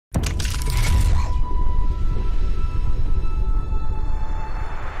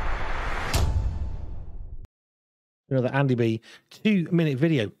another Andy B 2-minute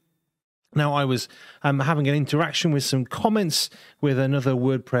video. Now, I was having an interaction with some comments with another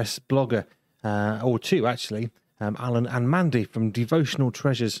WordPress blogger, or two actually, Alan and Mandy from Devotional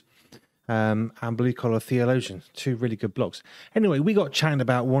Treasures and Blue Collar Theologian, two really good blogs. Anyway, we got chatting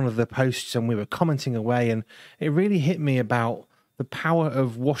about one of the posts and we were commenting away, and it really hit me about the power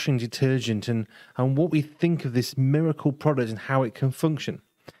of washing detergent and what we think of this miracle product and how it can function.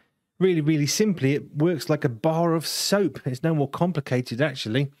 Really, really simply, it works like a bar of soap. It's no more complicated,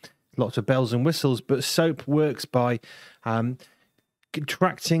 actually. Lots of bells and whistles, but soap works by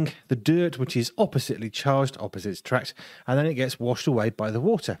attracting the dirt, which is oppositely charged, opposites attract, and then it gets washed away by the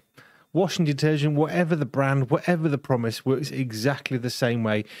water. Washing detergent, whatever the brand, whatever the promise, works exactly the same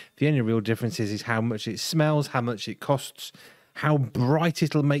way. The only real difference is how much it smells, how much it costs, how bright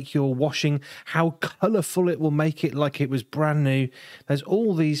it'll make your washing, how colourful it will make it like it was brand new. There's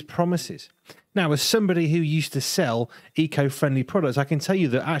all these promises. Now, as somebody who used to sell eco-friendly products, I can tell you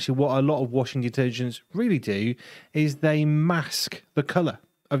that actually what a lot of washing detergents really do is they mask the colour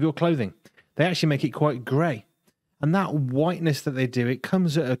of your clothing. They actually make it quite grey. And that whiteness that they do, it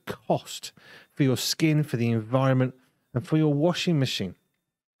comes at a cost for your skin, for the environment, and for your washing machine.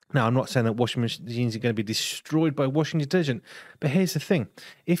 Now, I'm not saying that washing machines are going to be destroyed by washing detergent, but here's the thing.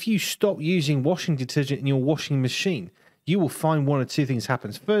 If you stop using washing detergent in your washing machine, you will find one or two things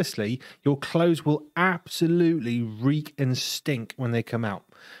happens. Firstly, your clothes will absolutely reek and stink when they come out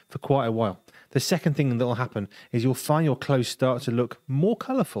for quite a while. The second thing that will happen is you'll find your clothes start to look more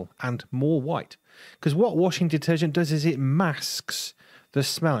colourful and more white. Because what washing detergent does is it masks the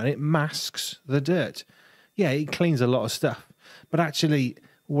smell and it masks the dirt. Yeah, it cleans a lot of stuff, but actually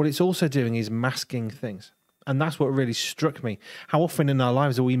what it's also doing is masking things. And that's what really struck me. How often in our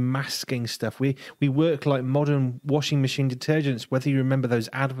lives are we masking stuff? We work like modern washing machine detergents, whether you remember those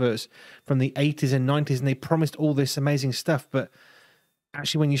adverts from the 80s and 90s, and they promised all this amazing stuff, but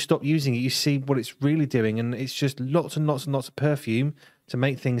actually when you stop using it, you see what it's really doing, and it's just lots and lots and lots of perfume to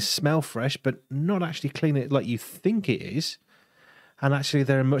make things smell fresh, but not actually clean it like you think it is. And actually,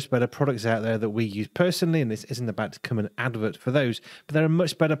 there are much better products out there that we use personally, and this isn't about to come an advert for those, but there are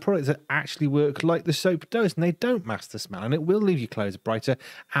much better products that actually work like the soap does, and they don't mask the smell, and it will leave your clothes brighter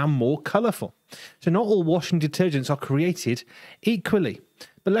and more colourful. So not all washing detergents are created equally,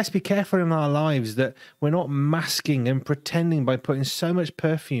 but let's be careful in our lives that we're not masking and pretending by putting so much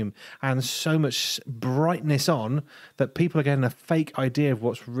perfume and so much brightness on that people are getting a fake idea of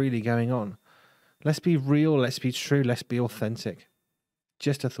what's really going on. Let's be real, let's be true, let's be authentic.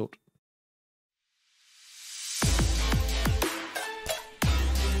 Just a thought.